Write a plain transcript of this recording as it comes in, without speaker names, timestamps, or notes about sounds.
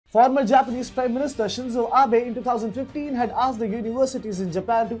Former Japanese Prime Minister Shinzo Abe in 2015 had asked the universities in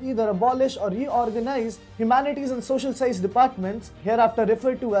Japan to either abolish or reorganize humanities and social science departments, hereafter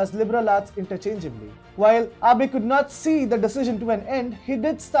referred to as liberal arts interchangeably. While Abe could not see the decision to an end, he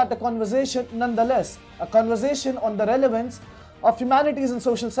did start a conversation nonetheless, a conversation on the relevance of humanities and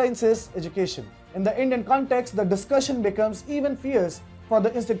social sciences education. In the Indian context, the discussion becomes even fierce, for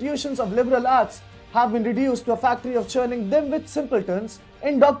the institutions of liberal arts have been reduced to a factory of churning dimwit simpletons,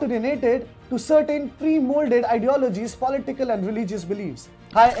 indoctrinated to certain pre-moulded ideologies, political and religious beliefs.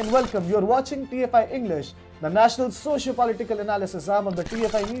 Hi and welcome, you're watching TFI English, the national socio-political analysis arm of the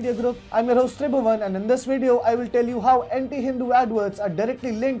TFI Media Group. I'm your host Tribhuvan, and in this video I will tell you how anti-Hindu adverts are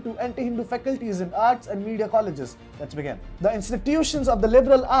directly linked to anti-Hindu faculties in arts and media colleges. Let's begin. The institutions of the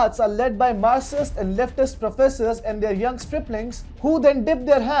liberal arts are led by Marxist and leftist professors and their young striplings who then dip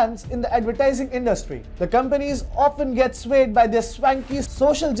their hands in the advertising industry. The companies often get swayed by their swanky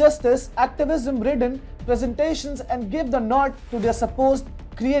social justice, activism-ridden presentations and give the nod to their supposed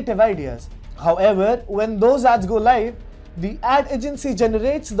creative ideas. However, when those ads go live, the ad agency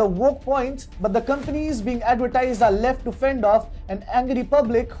generates the woke points, but the companies being advertised are left to fend off an angry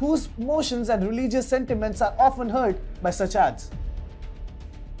public whose emotions and religious sentiments are often hurt by such ads.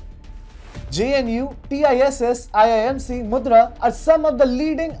 JNU, TISS, IIMC, Mudra are some of the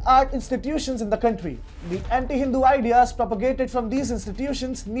leading art institutions in the country. The anti-Hindu ideas propagated from these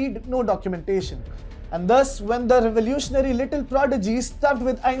institutions need no documentation. And thus, when the revolutionary little prodigies stuffed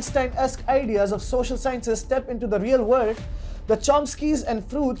with Einstein-esque ideas of social sciences step into the real world, the Chomskys and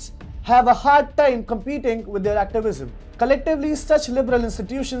Fruits have a hard time competing with their activism. Collectively, such liberal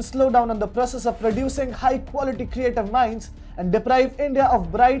institutions slow down on the process of producing high-quality creative minds and deprive India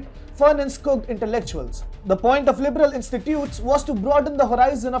of bright, furnace-cooked intellectuals. The point of liberal institutes was to broaden the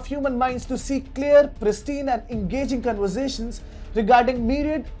horizon of human minds to seek clear, pristine and engaging conversations regarding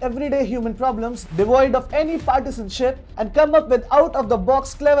myriad everyday human problems devoid of any partisanship and come up with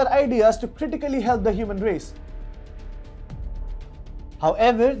out-of-the-box clever ideas to critically help the human race.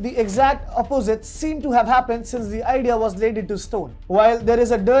 However, the exact opposite seemed to have happened since the idea was laid into stone. While there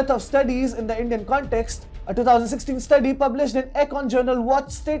is a dearth of studies in the Indian context, a 2016 study published in Econ Journal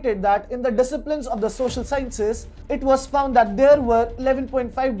Watch stated that in the disciplines of the social sciences, it was found that there were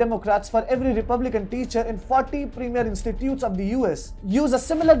 11.5 Democrats for every Republican teacher in 40 premier institutes of the US. Use a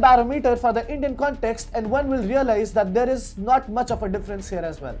similar barometer for the Indian context and one will realize that there is not much of a difference here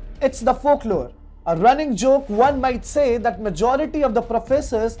as well. It's the folklore. A running joke, one might say that majority of the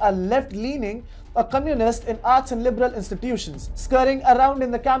professors are left-leaning or communist in arts and liberal institutions, scurrying around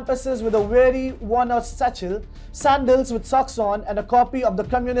in the campuses with a weary, worn-out satchel, sandals with socks on, and a copy of the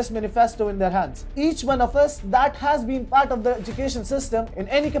Communist Manifesto in their hands. Each one of us that has been part of the education system in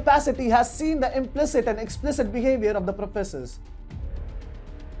any capacity has seen the implicit and explicit behavior of the professors.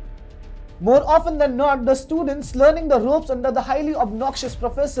 More often than not, the students learning the ropes under the highly obnoxious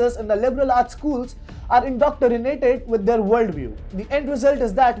professors in the liberal arts schools are indoctrinated with their worldview. The end result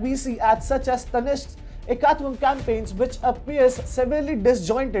is that we see ads such as Tanishq's Ekatvam campaigns which appears severely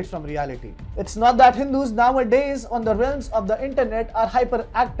disjointed from reality. It's not that Hindus nowadays on the realms of the internet are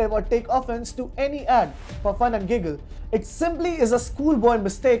hyperactive or take offense to any ad for fun and giggle. It simply is a schoolboy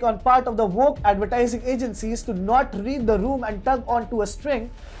mistake on part of the woke advertising agencies to not read the room and tug onto a string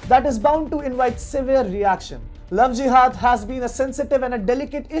that is bound to invite severe reaction. Love jihad has been a sensitive and a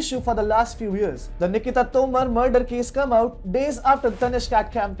delicate issue for the last few years. The Nikita Tomar murder case came out days after the Tanishq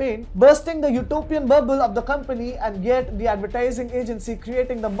ad campaign, bursting the utopian bubble of the company, and yet the advertising agency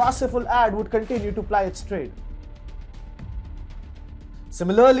creating the masterful ad would continue to ply its trade.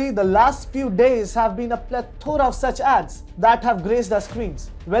 Similarly, the last few days have been a plethora of such ads that have graced our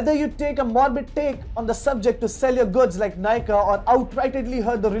screens. Whether you take a morbid take on the subject to sell your goods like Nika or outrightly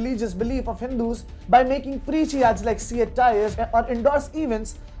hurt the religious belief of Hindus by making preachy ads like Seat Tires or endorse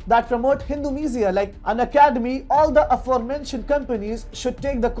events that promote Hindu media like an academy, all the aforementioned companies should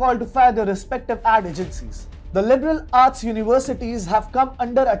take the call to fire their respective ad agencies. The liberal arts universities have come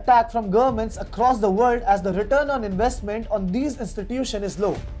under attack from governments across the world as the return on investment on these institutions is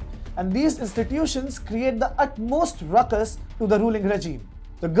low, and these institutions create the utmost ruckus to the ruling regime.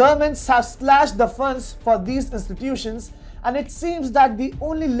 The governments have slashed the funds for these institutions, and it seems that the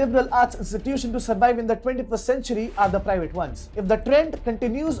only liberal arts institution to survive in the 21st century are the private ones. If the trend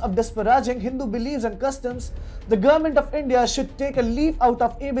continues of disparaging Hindu beliefs and customs, the government of India should take a leaf out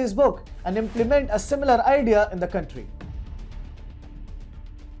of Abe's book and implement a similar idea in the country.